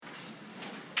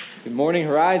Good morning,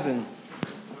 Horizon.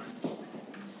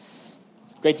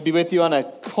 It's great to be with you on a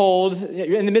cold,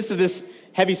 in the midst of this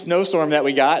heavy snowstorm that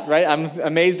we got, right? I'm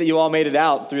amazed that you all made it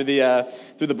out through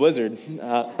the blizzard.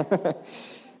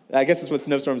 I guess that's what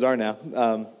snowstorms are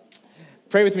now.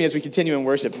 Pray with me as we continue in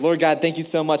worship. Lord God, thank you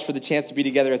so much for the chance to be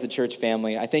together as a church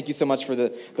family. I thank you so much for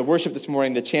the worship this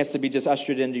morning, the chance to be just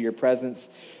ushered into your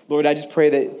presence. Lord, I just pray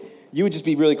that you would just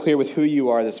be really clear with who you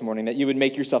are this morning, that you would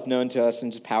make yourself known to us in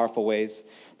just powerful ways.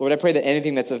 Lord, I pray that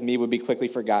anything that's of me would be quickly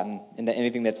forgotten, and that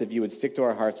anything that's of you would stick to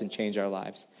our hearts and change our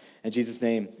lives. In Jesus'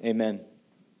 name, amen.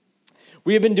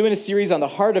 We have been doing a series on the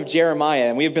heart of Jeremiah,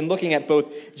 and we have been looking at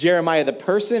both Jeremiah the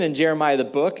person and Jeremiah the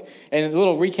book. And a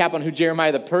little recap on who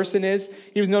Jeremiah the person is.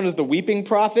 He was known as the weeping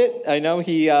prophet. I know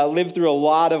he lived through a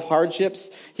lot of hardships.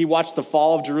 He watched the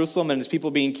fall of Jerusalem and his people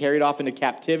being carried off into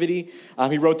captivity.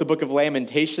 He wrote the book of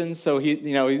Lamentations, so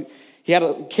he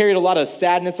carried a lot of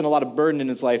sadness and a lot of burden in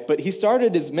his life, but he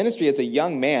started his ministry as a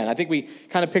young man. I think we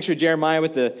kind of picture Jeremiah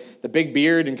with the big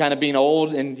beard and kind of being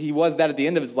old, and he was that at the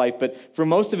end of his life. But for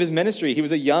most of his ministry, he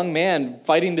was a young man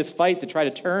fighting this fight to try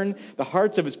to turn the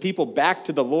hearts of his people back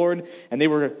to the Lord, and they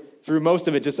were, through most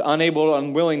of it, just unable,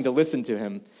 unwilling to listen to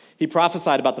him. He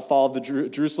prophesied about the fall of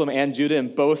Jerusalem and Judah,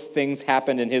 and both things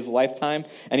happened in his lifetime,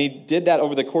 and he did that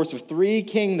over the course of 3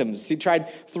 kingdoms. He tried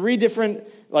 3 different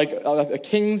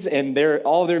kings and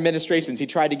all their administrations. He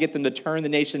tried to get them to turn the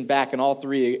nation back, and all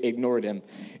 3 ignored him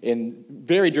in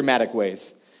very dramatic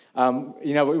ways.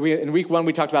 In week 1,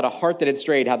 we talked about a heart that had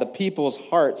strayed, how the people's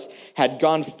hearts had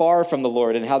gone far from the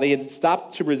Lord, and how they had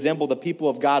stopped to resemble the people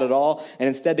of God at all, and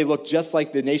instead they looked just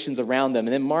like the nations around them.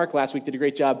 And then Mark last week did a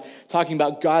great job talking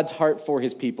about God's heart for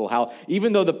his people, how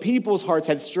even though the people's hearts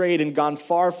had strayed and gone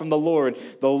far from the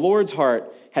Lord's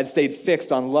heart had stayed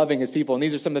fixed on loving his people. And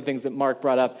these are some of the things that Mark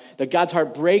brought up, that God's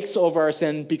heart breaks over our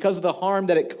sin because of the harm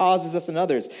that it causes us and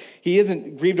others. He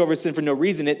isn't grieved over sin for no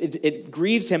reason. It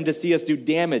grieves him to see us do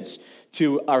damage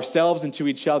to ourselves and to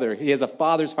each other. He has a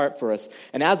father's heart for us.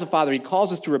 And as a father, he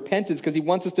calls us to repentance because he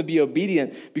wants us to be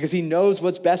obedient, because he knows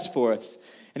what's best for us.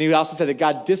 And he also said that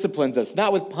God disciplines us,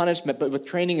 not with punishment, but with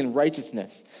training in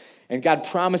righteousness. And God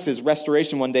promises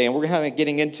restoration one day, and we're kind of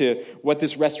getting into what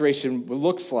this restoration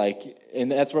looks like, and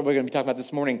that's what we're going to be talking about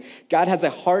this morning. God has a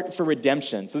heart for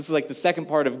redemption. So this is like the second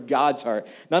part of God's heart.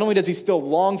 Not only does he still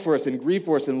long for us and grieve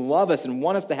for us and love us and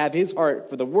want us to have his heart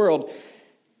for the world,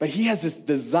 but he has this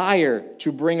desire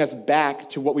to bring us back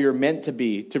to what we were meant to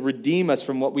be, to redeem us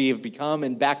from what we have become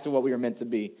and back to what we were meant to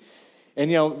be. And,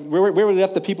 where we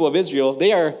left the people of Israel,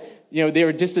 they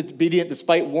were disobedient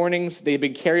despite warnings. They had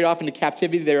been carried off into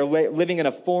captivity. They were living in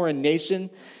a foreign nation.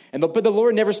 But the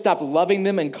Lord never stopped loving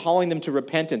them and calling them to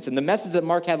repentance. And the message that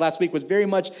Mark had last week was very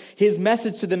much his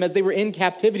message to them as they were in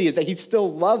captivity, is that he still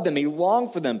loved them. He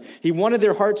longed for them. He wanted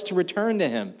their hearts to return to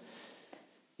him.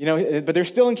 But they're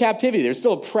still in captivity. There's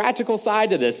still a practical side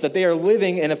to this, that they are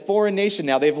living in a foreign nation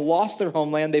now. They've lost their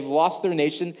homeland. They've lost their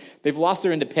nation. They've lost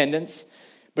their independence.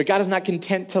 But God is not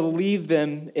content to leave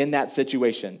them in that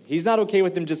situation. He's not okay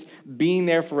with them just being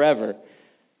there forever.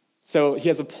 So he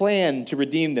has a plan to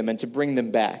redeem them and to bring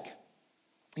them back.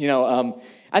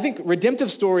 I think redemptive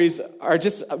stories are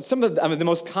just some of the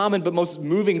most common but most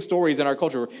moving stories in our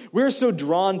culture. We're so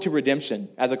drawn to redemption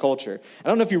as a culture. I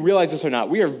don't know if you realize this or not.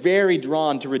 We are very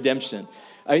drawn to redemption.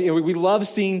 We love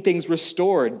seeing things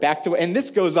restored back to, and this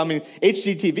goes,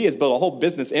 HGTV has built a whole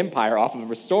business empire off of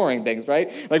restoring things,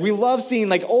 right? We love seeing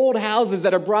old houses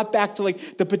that are brought back to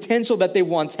the potential that they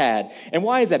once had. And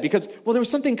why is that? Because, there was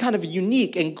something kind of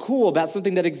unique and cool about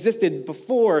something that existed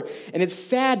before, and it's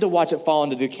sad to watch it fall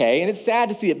into decay, and it's sad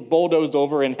to see it bulldozed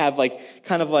over and have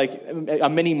a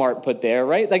mini mart put there,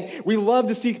 right? We love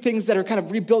to see things that are kind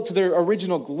of rebuilt to their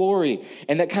original glory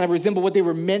and that kind of resemble what they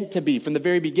were meant to be from the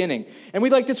very beginning. And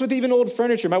we like this with even old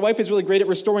furniture. My wife is really great at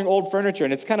restoring old furniture,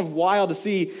 and it's kind of wild to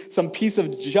see some piece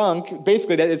of junk,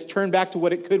 basically, that is turned back to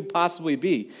what it could possibly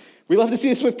be. We love to see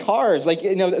this with cars.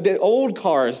 The old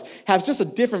cars have just a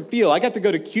different feel. I got to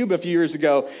go to Cuba a few years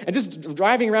ago, and just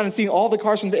driving around and seeing all the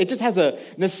cars, it just has a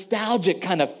nostalgic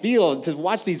kind of feel to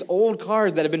watch these old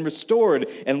cars that have been restored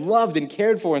and loved and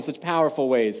cared for in such powerful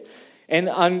ways. And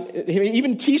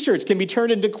even T-shirts can be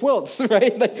turned into quilts,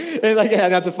 right?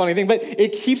 That's a funny thing, but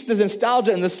it keeps the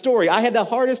nostalgia and the story. I had the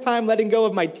hardest time letting go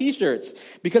of my T-shirts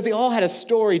because they all had a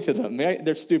story to them. Right?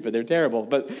 They're stupid, they're terrible,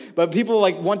 but people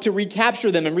want to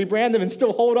recapture them and rebrand them and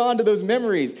still hold on to those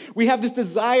memories. We have this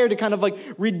desire to kind of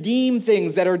redeem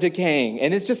things that are decaying,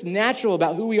 and it's just natural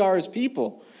about who we are as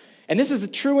people. And this is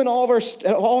true in all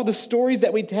of the stories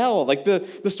that we tell, like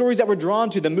the stories that we're drawn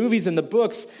to, the movies and the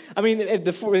books. I mean,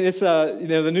 it's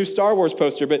the new Star Wars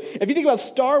poster, but if you think about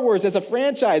Star Wars as a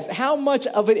franchise, how much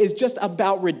of it is just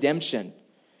about redemption?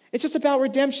 It's just about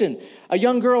redemption. A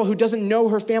young girl who doesn't know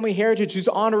her family heritage, who's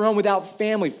on her own without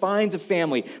family, finds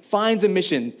a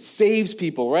mission, saves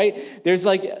people, right? There's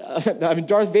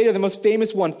Darth Vader, the most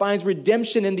famous one, finds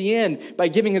redemption in the end by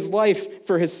giving his life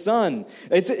for his son.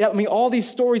 All these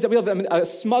stories that we have, a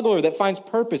smuggler that finds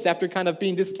purpose after kind of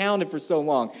being discounted for so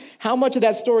long. How much of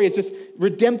that story is just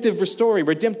redemptive story,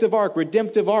 redemptive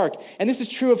arc? And this is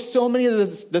true of so many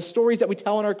of the stories that we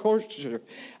tell in our culture.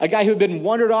 A guy who had been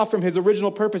wandered off from his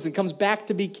original purpose and comes back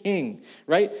to be king,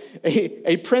 right?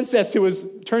 A princess who was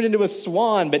turned into a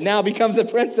swan but now becomes a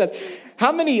princess.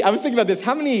 I was thinking about this,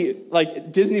 how many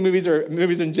Disney movies or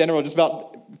movies in general just about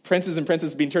princes and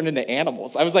princesses being turned into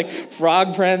animals? I was like,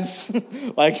 Frog Prince,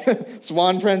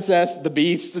 Swan Princess, the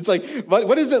Beast. It's like,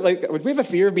 what is it like? Would we have a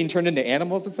fear of being turned into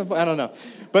animals at some point? I don't know.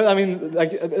 But I mean,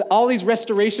 all these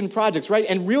restoration projects, right?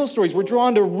 And real stories. We're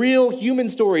drawn to real human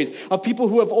stories of people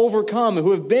who have overcome,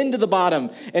 who have been to the bottom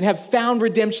and have found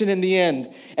redemption in the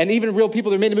end. And even real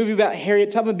people. They made a movie about Harriet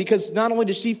Tubman because not only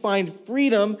did she find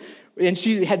freedom, and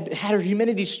she had her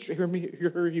humanity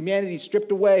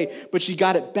stripped away, but she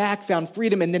got it back, found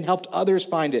freedom, and then helped others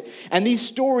find it. And these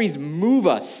stories move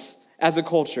us as a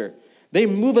culture. They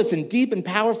move us in deep and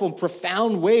powerful and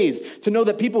profound ways to know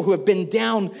that people who have been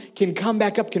down can come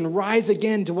back up, can rise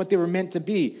again to what they were meant to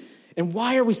be. And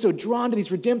why are we so drawn to these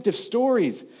redemptive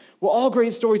stories? Well, all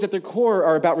great stories at their core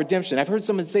are about redemption. I've heard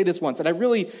someone say this once, and I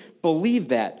really believe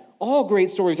that. All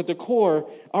great stories at their core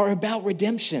are about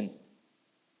redemption.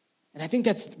 And I think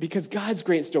that's because God's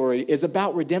great story is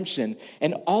about redemption.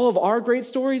 And all of our great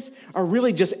stories are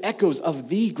really just echoes of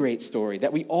the great story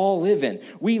that we all live in.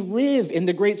 We live in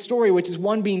the great story, which is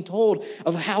one being told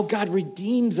of how God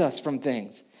redeems us from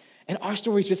things. And our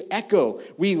stories just echo.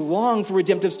 We long for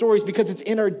redemptive stories because it's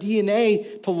in our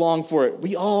DNA to long for it.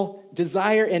 We all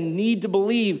desire and need to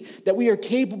believe that we are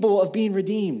capable of being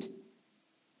redeemed.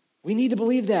 We need to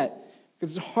believe that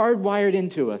because it's hardwired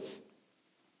into us.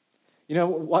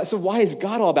 So why is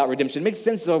God all about redemption? It makes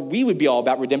sense that we would be all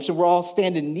about redemption. We're all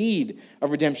stand in need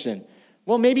of redemption.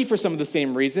 Well, maybe for some of the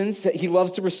same reasons, that he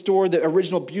loves to restore the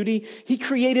original beauty. He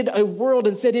created a world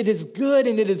and said it is good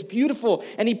and it is beautiful.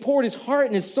 And he poured his heart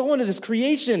and his soul into this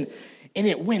creation, and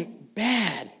it went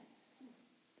bad.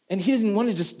 And he didn't want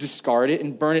to just discard it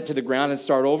and burn it to the ground and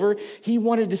start over. He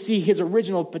wanted to see his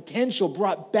original potential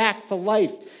brought back to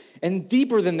life. And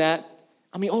deeper than that,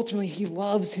 ultimately, he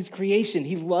loves his creation.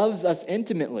 He loves us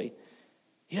intimately.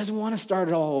 He doesn't want to start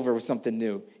it all over with something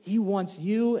new. He wants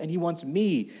you and he wants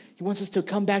me. He wants us to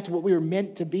come back to what we were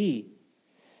meant to be.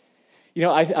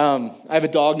 I have a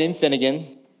dog named Finnegan.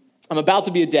 I'm about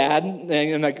to be a dad in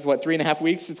 3.5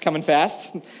 weeks. It's coming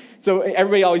fast. So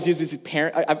everybody always uses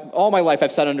all my life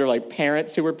I've sat under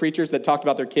parents who were preachers that talked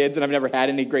about their kids, and I've never had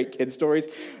any great kid stories.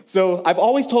 So I've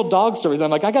always told dog stories. I'm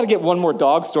like, I got to get one more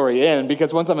dog story in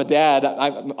because once I'm a dad,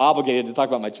 I'm obligated to talk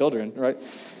about my children, right?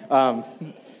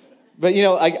 But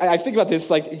I think about this,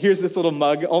 here's this little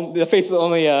mug, the face that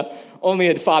only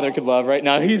a father could love, right?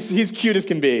 Now, he's cute as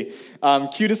can be.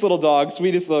 Cutest little dog,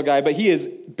 sweetest little guy, but he has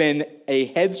been a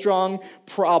headstrong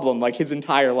problem his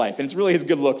entire life. And it's really his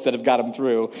good looks that have got him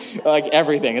through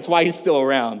everything. It's why he's still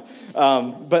around.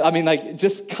 But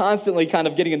just constantly kind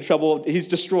of getting in trouble. He's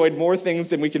destroyed more things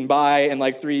than we can buy in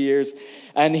 3 years.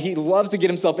 And he loves to get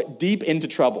himself deep into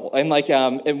trouble. And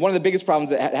and one of the biggest problems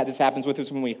that this happens with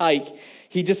is when we hike,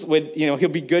 he just would, he'll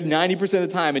be good 90% of the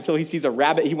time until he sees a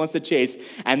rabbit he wants to chase.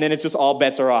 And then it's just all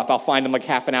bets are off. I'll find him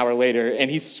half an hour later. And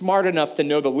he's smart enough to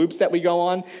know the loops that we go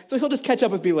on. So he'll just catch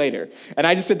up with me later. And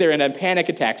I just sit there in a panic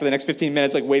attack for the next 15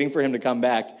 minutes, waiting for him to come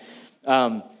back.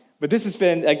 But this has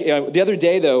been, the other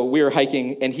day though, we were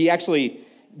hiking and he actually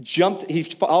he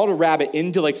followed a rabbit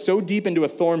into so deep into a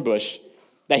thorn bush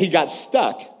that he got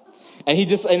stuck.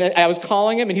 And I was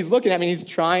calling him and he's looking at me and he's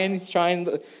trying,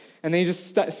 and then he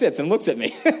just sits and looks at me.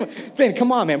 Finn,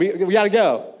 come on, man, we got to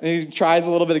go. And he tries a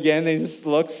little bit again and he just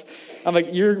looks. I'm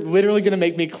like, you're literally going to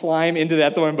make me climb into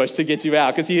that thorn bush to get you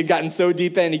out because he had gotten so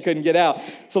deep in he couldn't get out.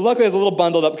 So luckily I was a little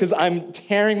bundled up because I'm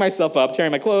tearing my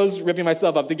clothes, ripping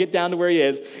myself up to get down to where he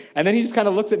is. And then he just kind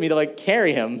of looks at me to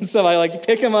carry him. So I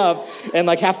pick him up and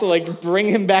have to bring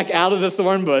him back out of the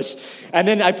thorn bush. And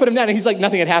then I put him down and he's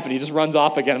nothing had happened. He just runs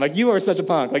off again. I'm like, you are such a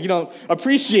punk. You don't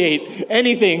appreciate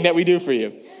anything that we do for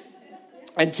you.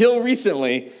 Until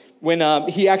recently, when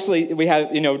we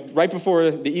had, right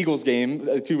before the Eagles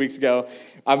game 2 weeks ago,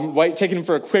 I'm taking him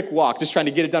for a quick walk, just trying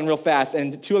to get it done real fast,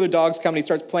 and two other dogs come and he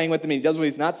starts playing with them, and he does what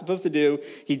he's not supposed to do.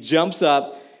 He jumps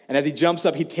up, and as he jumps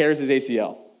up, he tears his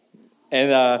ACL.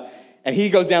 And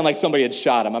he goes down like somebody had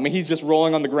shot him. I mean, he's just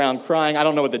rolling on the ground crying. I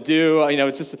don't know what to do.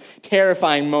 It's just a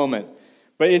terrifying moment.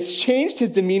 But it's changed his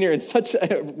demeanor in such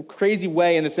a crazy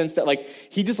way in the sense that, like,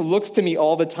 he just looks to me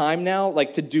all the time now,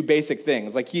 like, to do basic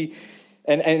things. Like,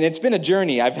 and it's been a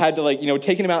journey. I've had to,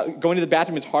 taking him out, going to the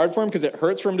bathroom is hard for him because it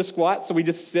hurts for him to squat. So we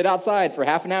just sit outside for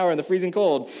half an hour in the freezing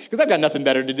cold because I've got nothing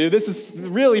better to do. This is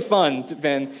really fun,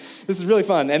 Ben. This is really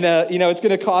fun. And, it's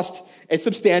going to cost a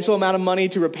substantial amount of money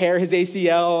to repair his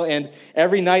ACL. And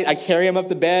every night I carry him up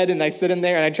to bed and I sit in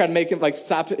there and I try to make him,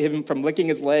 stop him from licking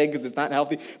his leg because it's not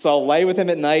healthy. So I'll lay with him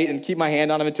at night and keep my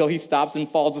hand on him until he stops and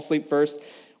falls asleep first.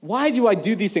 Why do I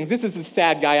do these things? This is a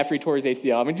sad guy after he tore his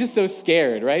ACL. I mean, just so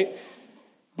scared, right?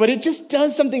 But it just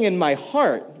does something in my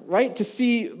heart, right? To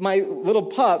see my little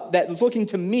pup that is looking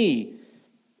to me.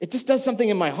 It just does something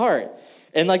in my heart.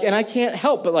 And I can't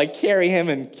help but carry him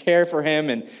and care for him.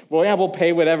 And we'll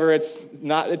pay whatever.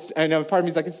 I know part of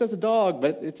me is like, it's just a dog,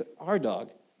 but it's our dog.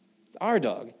 It's our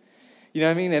dog. You know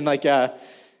what I mean?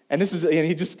 And this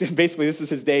is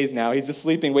his days now. He's just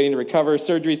sleeping, waiting to recover.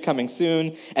 Surgery's coming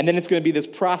soon. And then it's going to be this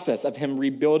process of him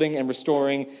rebuilding and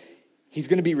restoring. He's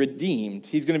going to be redeemed.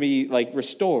 He's going to be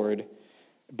restored.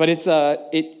 But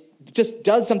it just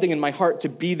does something in my heart to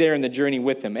be there in the journey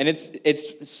with him. And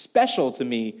it's special to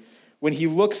me when he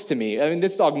looks to me. I mean,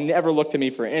 this dog never looked to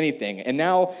me for anything. And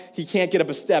now he can't get up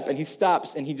a step, and he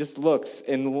stops, and he just looks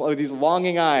in these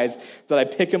longing eyes that I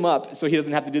pick him up so he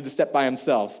doesn't have to do the step by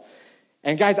himself.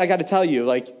 And guys, I got to tell you,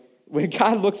 when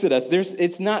God looks at us,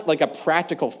 it's not a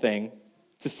practical thing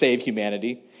to save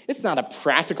humanity. It's not a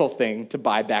practical thing to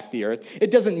buy back the earth.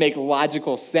 It doesn't make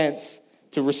logical sense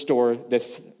to restore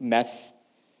this mess.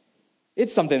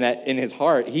 It's something that in his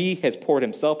heart, he has poured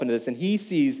himself into this, and he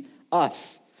sees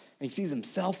us. And he sees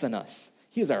himself in us.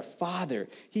 He is our Father.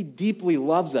 He deeply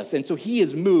loves us. And so he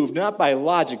is moved, not by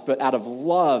logic, but out of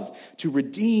love to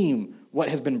redeem what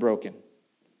has been broken.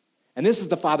 And this is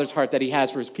the Father's heart that he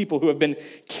has for his people who have been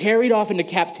carried off into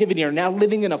captivity and are now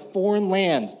living in a foreign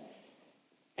land.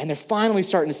 And they're finally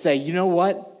starting to say, you know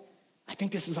what? I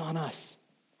think this is on us.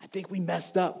 I think we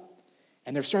messed up.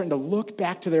 And they're starting to look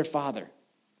back to their Father.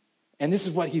 And this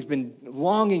is what he's been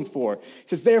longing for. He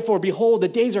says, therefore, behold, the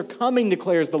days are coming,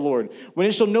 declares the Lord, when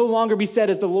it shall no longer be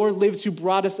said, as the Lord lives who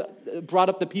brought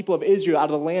up the people of Israel out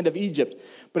of the land of Egypt,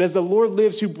 but as the Lord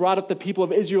lives who brought up the people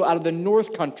of Israel out of the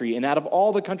north country and out of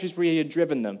all the countries where he had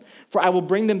driven them. For I will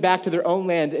bring them back to their own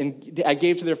land and I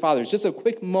gave to their fathers. Just a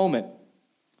quick moment.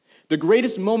 The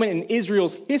greatest moment in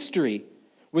Israel's history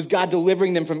was God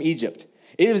delivering them from Egypt.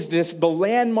 It was the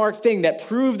landmark thing that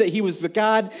proved that he was the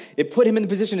God. It put him in the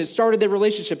position. It started their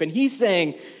relationship. And he's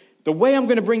saying, the way I'm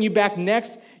going to bring you back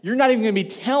next, you're not even going to be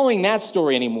telling that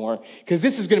story anymore because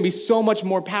this is going to be so much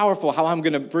more powerful how I'm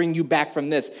going to bring you back from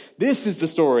this. This is the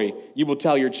story you will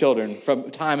tell your children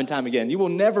from time and time again. You will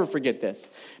never forget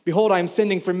this. Behold, I am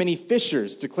sending for many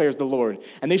fishers, declares the Lord,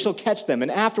 and they shall catch them.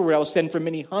 And afterward I will send for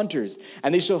many hunters,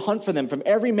 and they shall hunt for them. From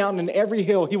every mountain and every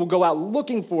hill he will go out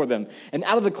looking for them. And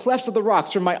out of the clefts of the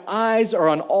rocks, for my eyes are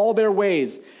on all their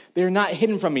ways. They are not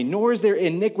hidden from me, nor is their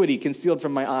iniquity concealed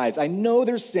from my eyes. I know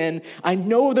their sin, I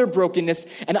know their brokenness,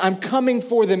 and I'm coming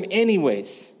for them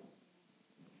anyways.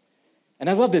 And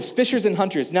I love this, fishers and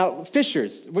hunters. Now,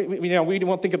 fishers, we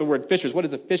won't think of the word fishers. What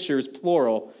is a fishers,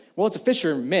 plural? Well, it's a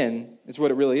fisherman, is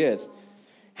what it really is.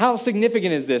 How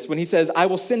significant is this when he says, I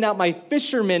will send out my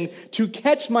fishermen to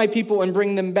catch my people and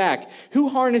bring them back? Who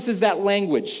harnesses that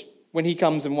language when he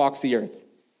comes and walks the earth?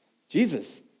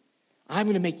 Jesus. I'm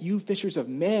going to make you fishers of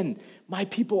men. My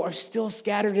people are still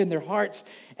scattered in their hearts,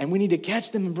 and we need to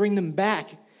catch them and bring them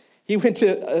back. He didn't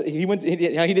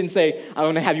say, I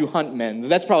want to have you hunt men.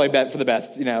 That's probably for the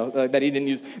best, that he didn't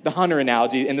use the hunter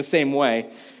analogy in the same way.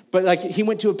 But he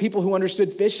went to a people who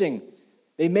understood fishing.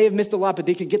 They may have missed a lot, but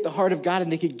they could get the heart of God,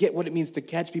 and they could get what it means to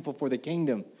catch people for the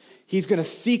kingdom. He's going to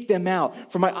seek them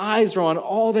out. For my eyes are on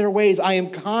all their ways. I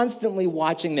am constantly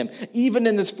watching them. Even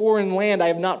in this foreign land, I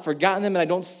have not forgotten them, and I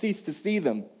don't cease to see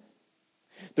them.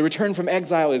 The return from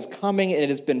exile is coming, and it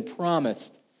has been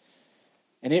promised.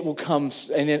 And it will come,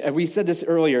 and we said this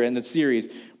earlier in the series,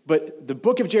 but the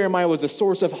book of Jeremiah was a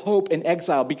source of hope in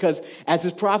exile because as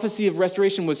his prophecy of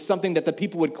restoration was something that the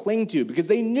people would cling to because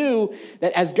they knew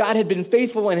that as God had been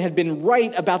faithful and had been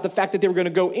right about the fact that they were going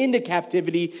to go into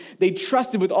captivity, they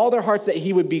trusted with all their hearts that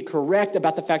he would be correct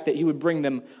about the fact that he would bring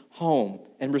them home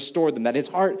and restore them, that his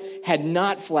heart had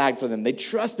not flagged for them. They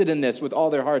trusted in this with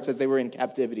all their hearts as they were in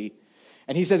captivity.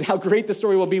 And he says how great the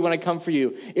story will be when I come for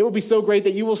you. It will be so great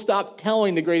that you will stop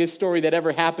telling the greatest story that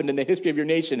ever happened in the history of your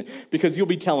nation because you'll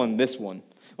be telling this one.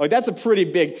 Like, that's a pretty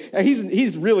big,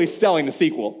 he's really selling the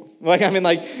sequel.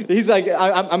 He's like,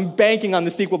 I'm banking on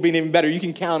the sequel being even better. You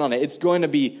can count on it. It's going to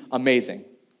be amazing.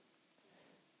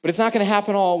 But it's not going to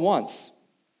happen all at once.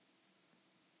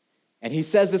 And he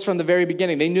says this from the very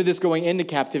beginning. They knew this going into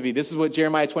captivity. This is what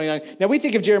Jeremiah 29. Now, we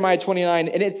think of Jeremiah 29,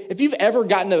 and if you've ever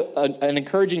gotten an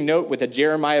encouraging note with a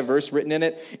Jeremiah verse written in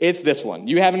it, it's this one.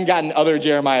 You haven't gotten other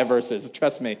Jeremiah verses,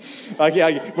 trust me.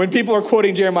 When people are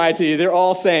quoting Jeremiah to you, they're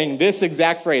all saying this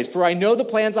exact phrase, "For I know the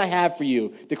plans I have for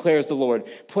you, declares the Lord.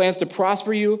 Plans to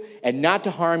prosper you and not to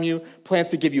harm you, plans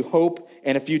to give you hope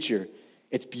and a future."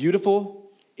 It's beautiful,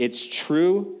 it's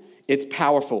true, it's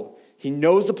powerful. He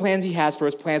knows the plans he has for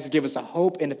us, plans to give us a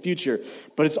hope and a future,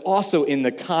 but it's also in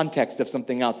the context of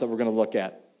something else that we're going to look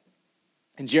at.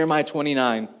 In Jeremiah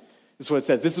 29, this is what it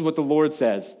says. This is what the Lord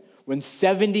says. When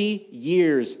 70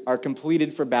 years are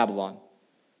completed for Babylon,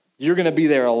 you're going to be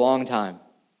there a long time.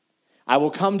 I will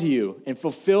come to you and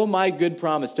fulfill my good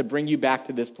promise to bring you back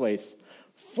to this place.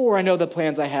 For I know the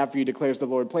plans I have for you, declares the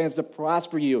Lord, plans to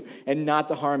prosper you and not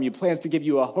to harm you, plans to give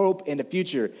you a hope and a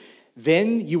future.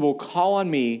 Then you will call on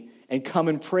me and come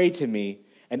and pray to me,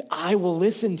 and I will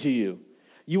listen to you.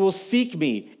 You will seek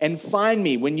me and find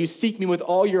me when you seek me with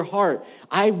all your heart.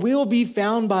 I will be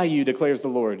found by you, declares the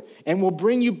Lord, and will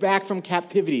bring you back from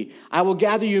captivity. I will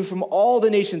gather you from all the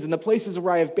nations and the places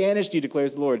where I have banished you,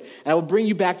 declares the Lord, and I will bring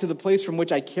you back to the place from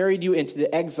which I carried you into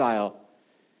the exile.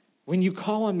 When you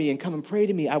call on me and come and pray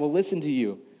to me, I will listen to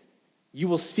you. You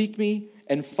will seek me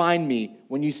and find me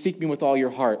when you seek me with all your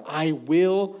heart. I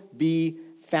will be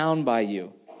found by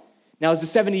you. Now, is the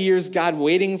 70 years God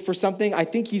waiting for something? I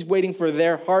think he's waiting for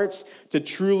their hearts to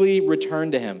truly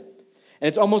return to him. And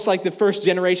it's almost like the first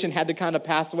generation had to kind of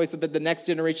pass away so that the next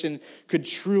generation could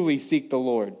truly seek the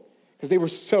Lord. Because they were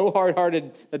so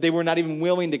hard-hearted that they were not even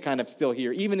willing to kind of still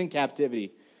hear, even in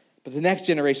captivity. But the next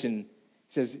generation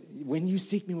says, when you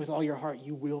seek me with all your heart,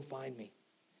 you will find me.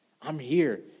 I'm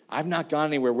here. I've not gone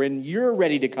anywhere. When you're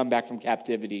ready to come back from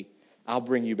captivity, I'll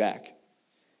bring you back.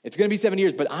 It's going to be 7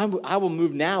 years, but I will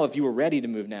move now if you were ready to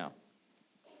move now.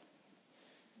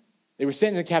 They were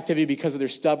sent into captivity because of their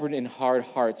stubborn and hard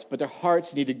hearts, but their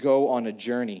hearts need to go on a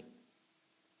journey.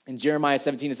 In Jeremiah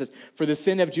 17, it says, "For the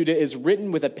sin of Judah is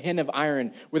written with a pen of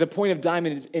iron, with a point of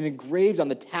diamond, and engraved on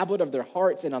the tablet of their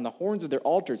hearts and on the horns of their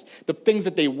altars. The things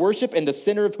that they worship and the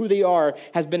center of who they are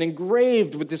has been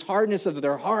engraved with this hardness of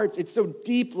their hearts." It's so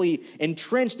deeply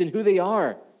entrenched in who they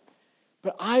are.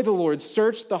 "But I, the Lord,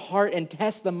 search the heart and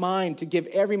test the mind to give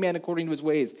every man according to his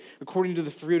ways, according to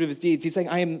the fruit of his deeds." He's saying,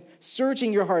 I am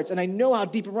searching your hearts, and I know how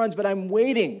deep it runs, but I'm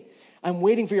waiting. I'm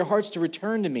waiting for your hearts to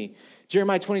return to me.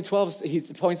 Jeremiah 20:12, he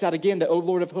points out again that, "O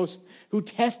Lord of hosts, who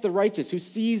tests the righteous, who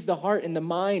sees the heart and the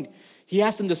mind." He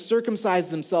asks them to circumcise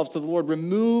themselves to the Lord,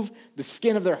 remove the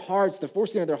skin of their hearts, the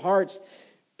foreskin of their hearts,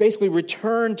 basically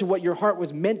return to what your heart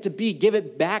was meant to be. Give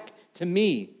it back to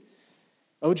me.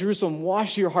 "O Jerusalem,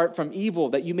 wash your heart from evil,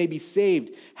 that you may be saved.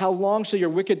 How long shall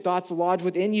your wicked thoughts lodge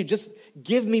within you? Just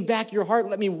give me back your heart.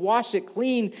 Let me wash it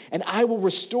clean, and I will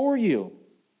restore you.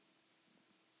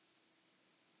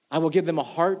 I will give them a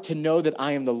heart to know that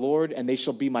I am the Lord, and they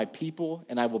shall be my people,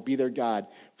 and I will be their God.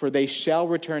 For they shall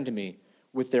return to me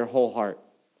with their whole heart."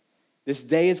 This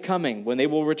day is coming when they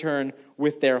will return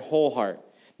with their whole heart.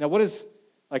 Now, what does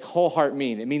whole heart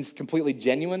mean? It means completely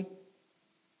genuine.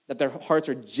 That their hearts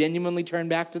are genuinely turned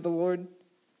back to the Lord.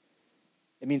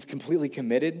 It means completely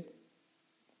committed.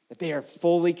 That they are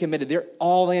fully committed. They're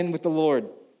all in with the Lord.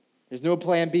 There's no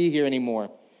plan B here anymore.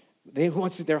 They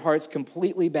want their hearts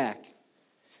completely back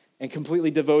and completely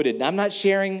devoted. Now, I'm not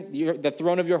sharing the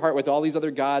throne of your heart with all these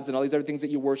other gods and all these other things that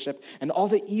you worship and all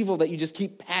the evil that you just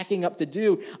keep packing up to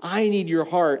do. I need your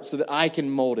heart so that I can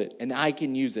mold it and I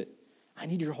can use it. I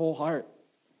need your whole heart.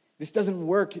 This doesn't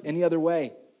work any other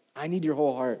way. I need your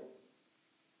whole heart.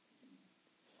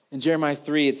 In Jeremiah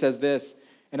 3, it says this,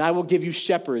 "And I will give you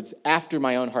shepherds after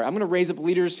my own heart." I'm going to raise up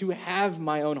leaders who have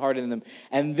my own heart in them,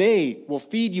 and they will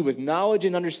feed you with knowledge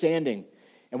and understanding.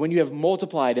 And when you have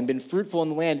multiplied and been fruitful in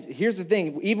the land, here's the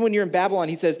thing, even when you're in Babylon,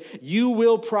 he says, you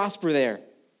will prosper there.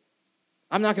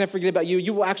 I'm not going to forget about you.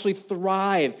 You will actually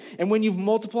thrive. And when you've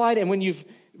multiplied and when you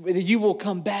will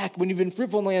come back. When you've been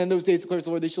fruitful in the land in those days, declares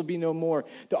the Lord, they shall be no more.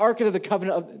 The ark of the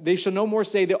covenant, they shall no more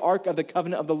say the ark of the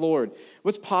covenant of the Lord.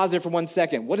 Let's pause there for 1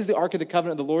 second. What is the ark of the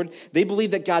covenant of the Lord? They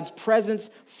believe that God's presence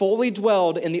fully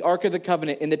dwelled in the ark of the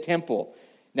covenant in the temple.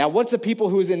 Now, what's a people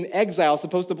who is in exile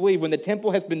supposed to believe when the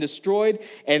temple has been destroyed?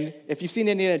 And if you've seen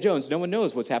Indiana Jones, no one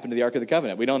knows what's happened to the ark of the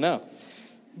covenant. We don't know.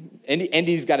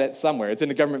 Indy's got it somewhere. It's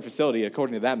in a government facility,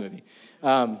 according to that movie.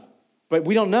 But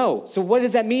we don't know. So what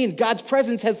does that mean? God's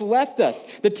presence has left us.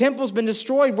 The temple's been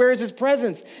destroyed. Where is his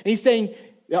presence? And he's saying,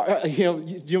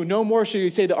 no more shall you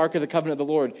say the Ark of the Covenant of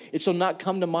the Lord. It shall not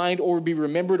come to mind or be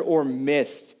remembered or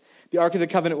missed. The Ark of the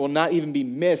Covenant will not even be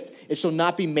missed. It shall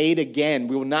not be made again.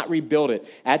 We will not rebuild it.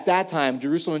 At that time,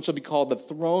 Jerusalem shall be called the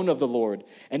throne of the Lord,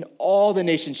 and all the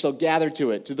nations shall gather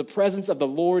to it, to the presence of the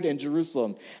Lord in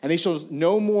Jerusalem. And they shall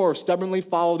no more stubbornly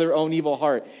follow their own evil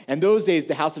heart. And those days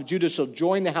the house of Judah shall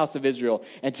join the house of Israel,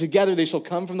 and together they shall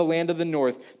come from the land of the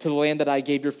north to the land that I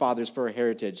gave your fathers for a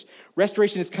heritage.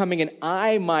 Restoration is coming, and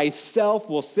I myself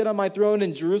will sit on my throne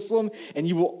in Jerusalem, and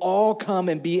you will all come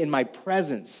and be in my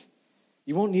presence.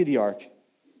 You won't need the ark.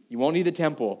 You won't need the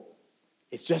temple.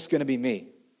 It's just going to be me.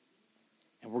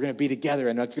 And we're going to be together,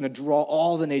 and it's going to draw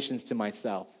all the nations to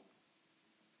myself.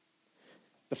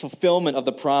 The fulfillment of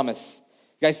the promise.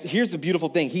 Guys, here's the beautiful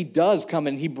thing. He does come,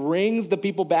 and he brings the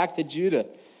people back to Judah.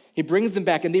 He brings them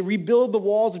back, and they rebuild the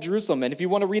walls of Jerusalem. And if you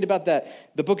want to read about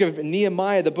that, the book of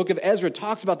Nehemiah, the book of Ezra,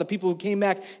 talks about the people who came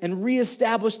back and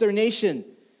reestablished their nation.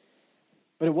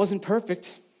 But it wasn't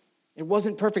perfect. It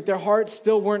wasn't perfect. Their hearts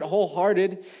still weren't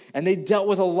wholehearted, and they dealt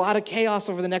with a lot of chaos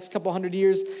over the next couple hundred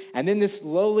years. And then this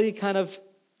lowly kind of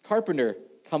carpenter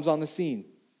comes on the scene.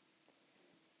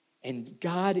 And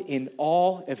God, in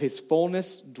all of his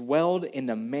fullness, dwelled in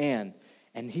a man.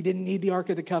 And he didn't need the Ark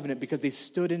of the Covenant because they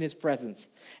stood in his presence,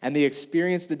 and they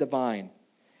experienced the divine.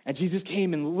 And Jesus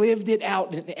came and lived it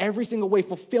out in every single way,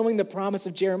 fulfilling the promise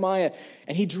of Jeremiah.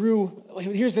 And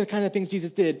here's the kind of things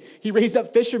Jesus did. He raised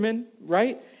up fishermen,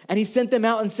 right? And he sent them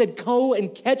out and said, go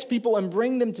and catch people and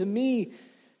bring them to me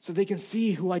so they can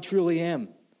see who I truly am.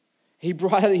 He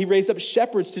raised up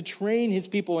shepherds to train his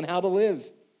people in how to live.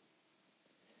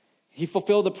 He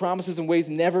fulfilled the promises in ways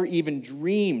never even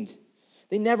dreamed.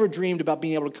 They never dreamed about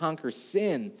being able to conquer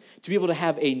sin, to be able to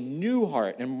have a new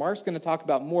heart. And Mark's going to talk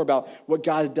about more about what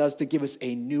God does to give us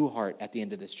a new heart at the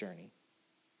end of this journey.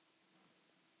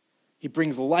 He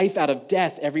brings life out of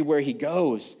death everywhere he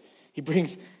goes. He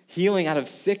brings healing out of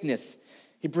sickness.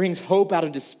 He brings hope out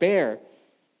of despair.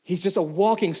 He's just a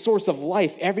walking source of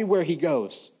life everywhere he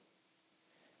goes.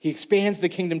 He expands the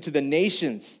kingdom to the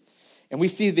nations. And we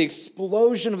see the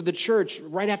explosion of the church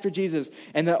right after Jesus,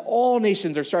 and that all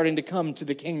nations are starting to come to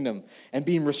the kingdom and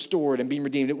being restored and being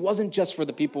redeemed. It wasn't just for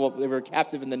the people that were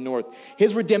captive in the north.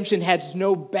 His redemption has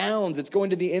no bounds. It's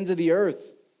going to the ends of the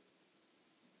earth.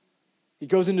 He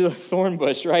goes into the thorn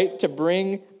bush, right, to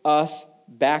bring us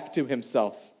back to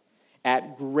himself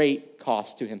at great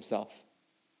cost to himself.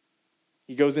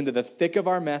 He goes into the thick of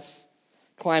our mess,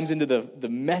 climbs into the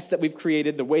mess that we've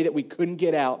created, the way that we couldn't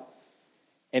get out,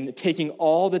 and taking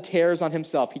all the tears on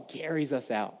himself, he carries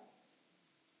us out.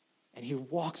 And he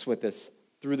walks with us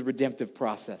through the redemptive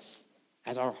process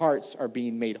as our hearts are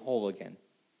being made whole again.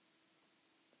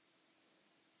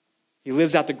 He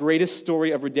lives out the greatest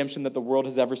story of redemption that the world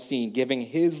has ever seen, giving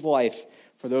his life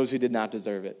for those who did not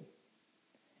deserve it.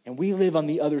 And we live on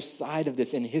the other side of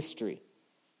this in history.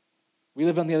 We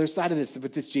live on the other side of this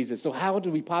with this Jesus. So how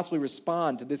do we possibly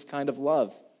respond to this kind of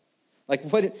love? Like,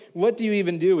 what do you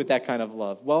even do with that kind of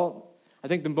love? Well, I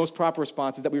think the most proper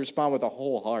response is that we respond with a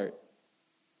whole heart.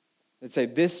 Let's say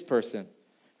this person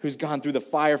who's gone through the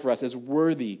fire for us is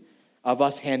worthy of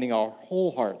us handing our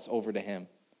whole hearts over to him.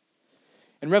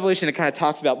 In Revelation, it kind of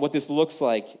talks about what this looks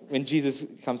like when Jesus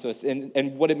comes to us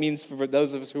and what it means for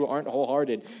those of us who aren't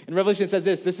wholehearted. In Revelation, it says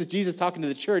this is Jesus talking to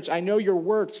the church. I know your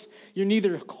works. You're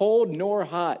neither cold nor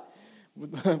hot.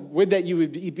 Would that you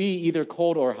would be either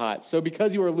cold or hot. So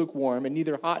because you are lukewarm and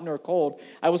neither hot nor cold,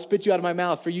 I will spit you out of my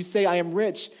mouth. For you say, I am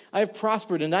rich, I have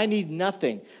prospered, and I need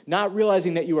nothing, not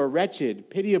realizing that you are wretched,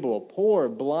 pitiable, poor,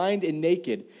 blind, and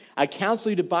naked. I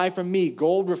counsel you to buy from me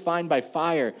gold refined by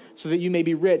fire, so that you may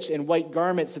be rich, and white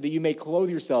garments, so that you may clothe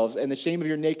yourselves, and the shame of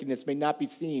your nakedness may not be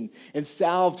seen, and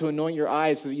salve to anoint your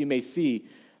eyes, so that you may see.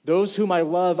 Those whom I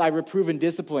love I reprove and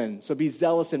discipline, so be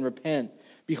zealous and repent.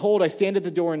 Behold, I stand at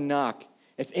the door and knock.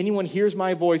 If anyone hears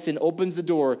my voice and opens the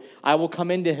door, I will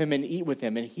come into him and eat with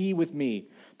him, and he with me.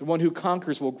 The one who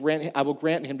conquers I will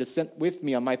grant him to sit with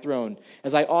me on my throne,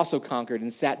 as I also conquered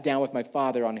and sat down with my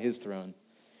Father on his throne.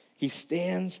 He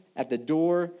stands at the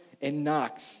door and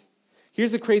knocks.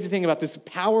 Here's the crazy thing about this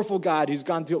powerful God who's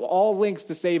gone through all lengths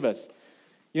to save us.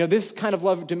 You know, this kind of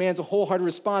love demands a wholehearted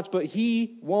response, but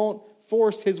he won't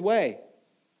force his way.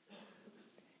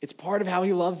 It's part of how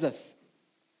he loves us.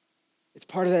 It's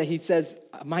part of that. He says,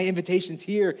 my invitation's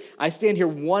here. I stand here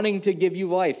wanting to give you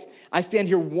life. I stand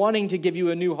here wanting to give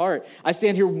you a new heart. I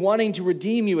stand here wanting to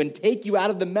redeem you and take you out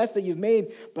of the mess that you've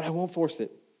made, but I won't force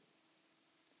it.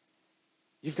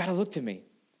 You've got to look to me.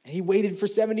 And he waited for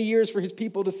 70 years for his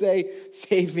people to say,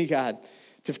 save me, God,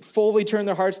 to fully turn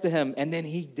their hearts to him. And then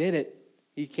he did it.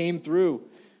 He came through.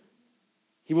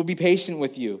 He will be patient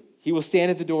with you. He will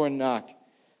stand at the door and knock.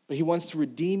 But he wants to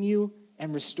redeem you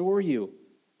and restore you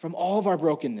from all of our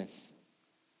brokenness.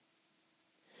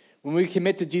 When we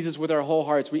commit to Jesus with our whole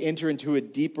hearts, we enter into a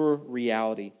deeper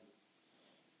reality.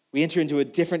 We enter into a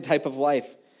different type of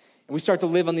life. And we start to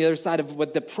live on the other side of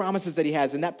what the promises that he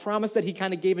has. And that promise that he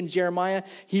kind of gave in Jeremiah,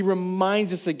 he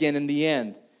reminds us again in the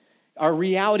end. Our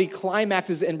reality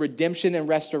climaxes in redemption and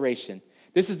restoration.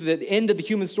 This is the end of the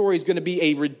human story is going to be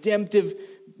a redemptive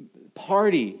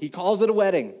party. He calls it a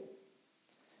wedding.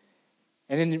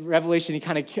 And in Revelation, he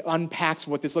kind of unpacks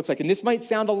what this looks like. And this might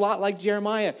sound a lot like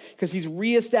Jeremiah because he's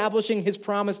reestablishing his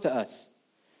promise to us.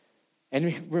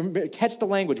 And remember, catch the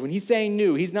language. When he's saying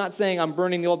new, he's not saying I'm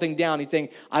burning the old thing down. He's saying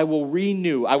I will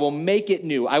renew. I will make it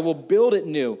new. I will build it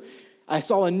new. I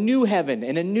saw a new heaven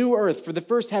and a new earth, for the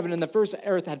first heaven and the first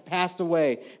earth had passed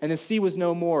away, and the sea was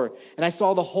no more. And I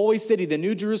saw the holy city, the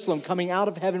new Jerusalem, coming out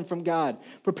of heaven from God,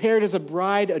 prepared as a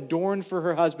bride adorned for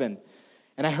her husband.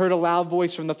 And I heard a loud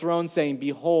voice from the throne saying,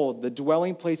 behold, the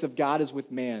dwelling place of God is with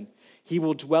man. He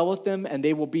will dwell with them, and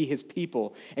they will be his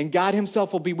people. And God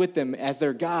himself will be with them as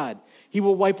their God. He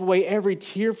will wipe away every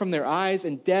tear from their eyes,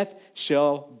 and death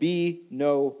shall be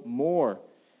no more.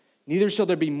 Neither shall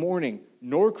there be mourning,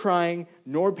 nor crying,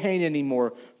 nor pain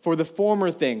anymore, for the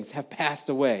former things have passed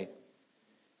away.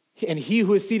 And he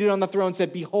who is seated on the throne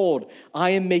said, behold,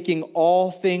 I am making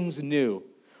all things new.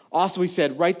 Also he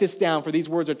said, write this down, for these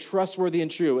words are trustworthy and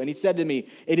true. And he said to me,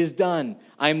 it is done.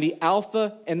 I am the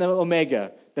Alpha and the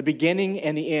Omega, the beginning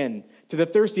and the end. To the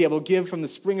thirsty I will give from the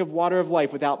spring of water of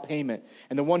life without payment.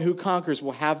 And the one who conquers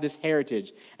will have this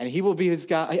heritage. And he will be his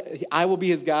God. I will be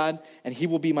his God, and he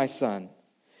will be my son.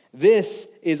 This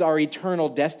is our eternal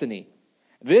destiny.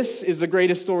 This is the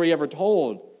greatest story ever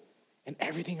told. And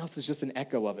everything else is just an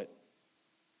echo of it.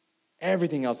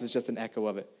 Everything else is just an echo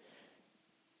of it.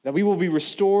 That we will be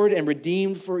restored and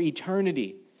redeemed for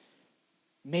eternity.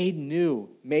 Made new,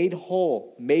 made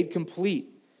whole, made complete.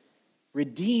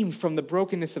 Redeemed from the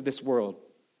brokenness of this world.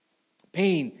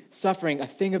 Pain, suffering, a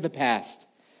thing of the past.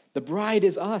 The bride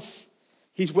is us.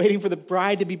 He's waiting for the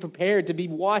bride to be prepared, to be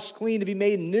washed clean, to be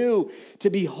made new,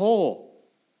 to be whole.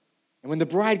 And when the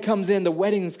bride comes in, the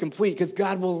wedding is complete because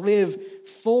God will live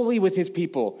fully with his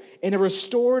people in a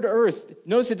restored earth.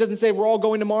 Notice it doesn't say we're all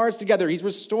going to Mars together. He's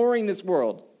restoring this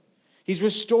world. He's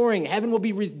restoring. Heaven will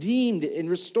be redeemed and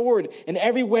restored in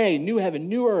every way. New heaven,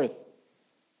 new earth.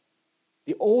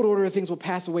 The old order of things will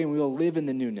pass away and we will live in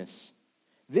the newness.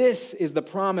 This is the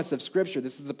promise of Scripture.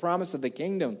 This is the promise of the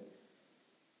kingdom.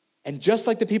 And just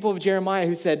like the people of Jeremiah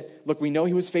who said, look, we know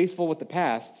he was faithful with the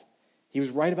past. He was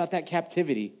right about that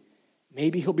captivity.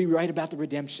 Maybe he'll be right about the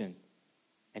redemption.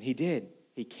 And he did.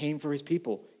 He came for his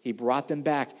people. He brought them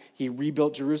back. He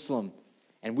rebuilt Jerusalem.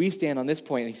 And we stand on this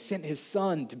point, and he sent his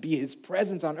son to be his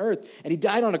presence on earth. And he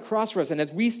died on a cross for us. And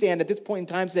as we stand at this point in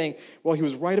time saying, well, he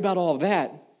was right about all of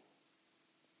that,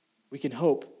 we can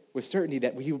hope with certainty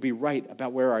that he will be right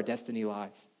about where our destiny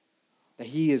lies. That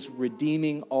he is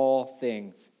redeeming all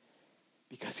things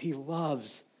because he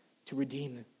loves to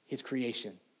redeem his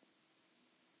creation.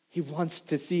 He wants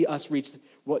to see us reach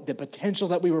the potential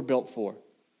that we were built for.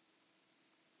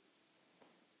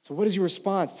 So what is your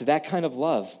response to that kind of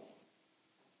love?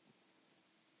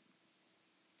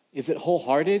 Is it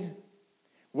wholehearted?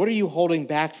 What are you holding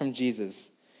back from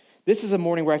Jesus? This is a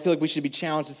morning where I feel like we should be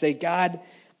challenged to say, God,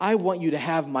 I want you to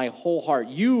have my whole heart.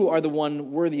 You are the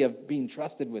one worthy of being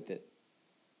trusted with it.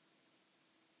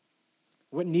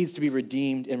 What needs to be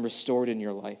redeemed and restored in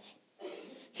your life?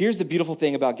 Here's the beautiful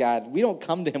thing about God. We don't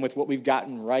come to him with what we've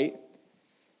gotten right.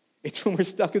 It's when we're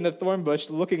stuck in the thorn bush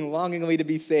looking longingly to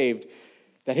be saved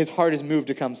that his heart is moved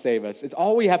to come save us. It's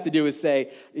all we have to do is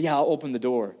say, yeah, I'll open the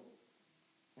door.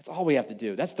 That's all we have to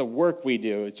do. That's the work we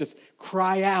do. It's just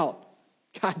cry out,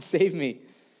 God, save me.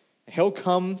 He'll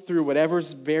come through whatever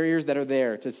barriers that are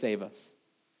there to save us.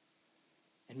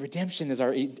 And redemption is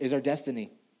our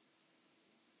destiny.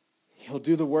 He'll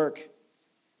do the work.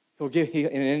 And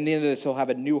in the end of this, he'll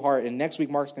have a new heart. And next week,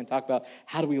 Mark's going to talk about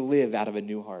how do we live out of a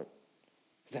new heart.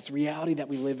 Because that's the reality that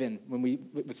we live in when we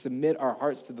submit our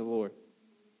hearts to the Lord.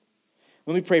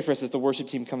 Let me pray for us as the worship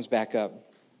team comes back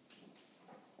up.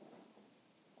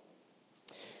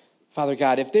 Father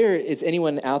God, if there is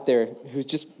anyone out there who's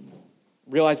just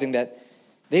realizing that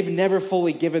they've never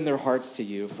fully given their hearts to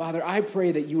you, Father, I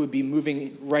pray that you would be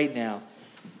moving right now.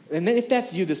 And then if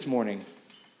that's you this morning,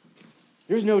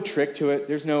 there's no trick to it.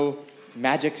 There's no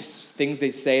magic things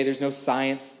they say. There's no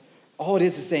science. All it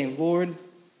is saying, Lord,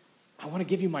 I want to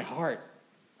give you my heart.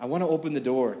 I want to open the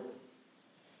door.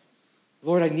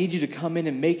 Lord, I need you to come in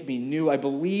and make me new. I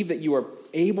believe that you are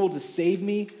able to save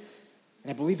me,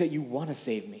 and I believe that you want to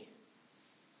save me.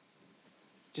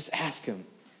 Just ask him,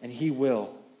 and he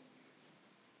will.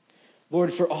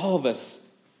 Lord, for all of us,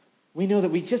 we know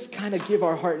that we just kind of give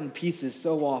our heart in pieces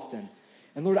so often.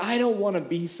 And Lord, I don't want to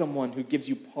be someone who gives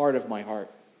you part of my heart.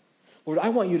 Lord, I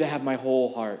want you to have my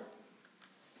whole heart.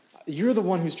 You're the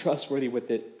one who's trustworthy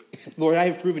with it. Lord, I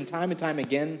have proven time and time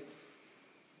again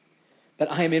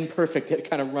that I am imperfect at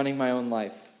kind of running my own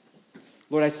life.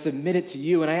 Lord, I submit it to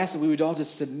you, and I ask that we would all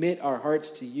just submit our hearts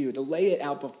to you, to lay it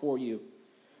out before you.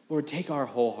 Lord, take our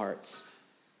whole hearts.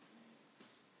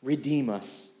 Redeem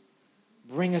us.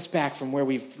 Bring us back from where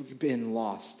we've been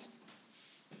lost.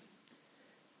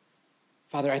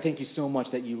 Father, I thank you so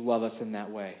much that you love us in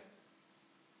that way.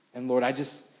 And Lord, I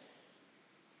just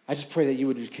pray that you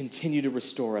would continue to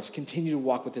restore us, continue to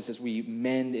walk with us as we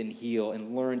mend and heal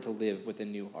and learn to live with a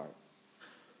new heart.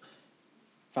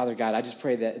 Father God, I just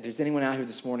pray that if there's anyone out here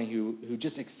this morning who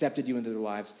just accepted you into their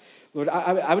lives, Lord,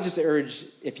 I would just urge,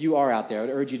 if you are out there, I would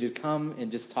urge you to come and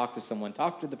just talk to someone.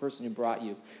 Talk to the person who brought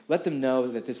you. Let them know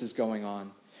that this is going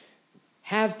on.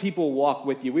 Have people walk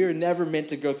with you. We are never meant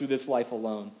to go through this life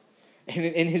alone. And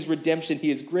in his redemption, he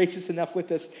is gracious enough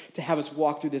with us to have us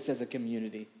walk through this as a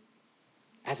community,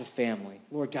 as a family.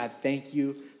 Lord God, thank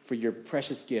you for your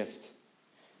precious gift.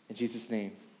 In Jesus'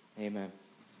 name, amen.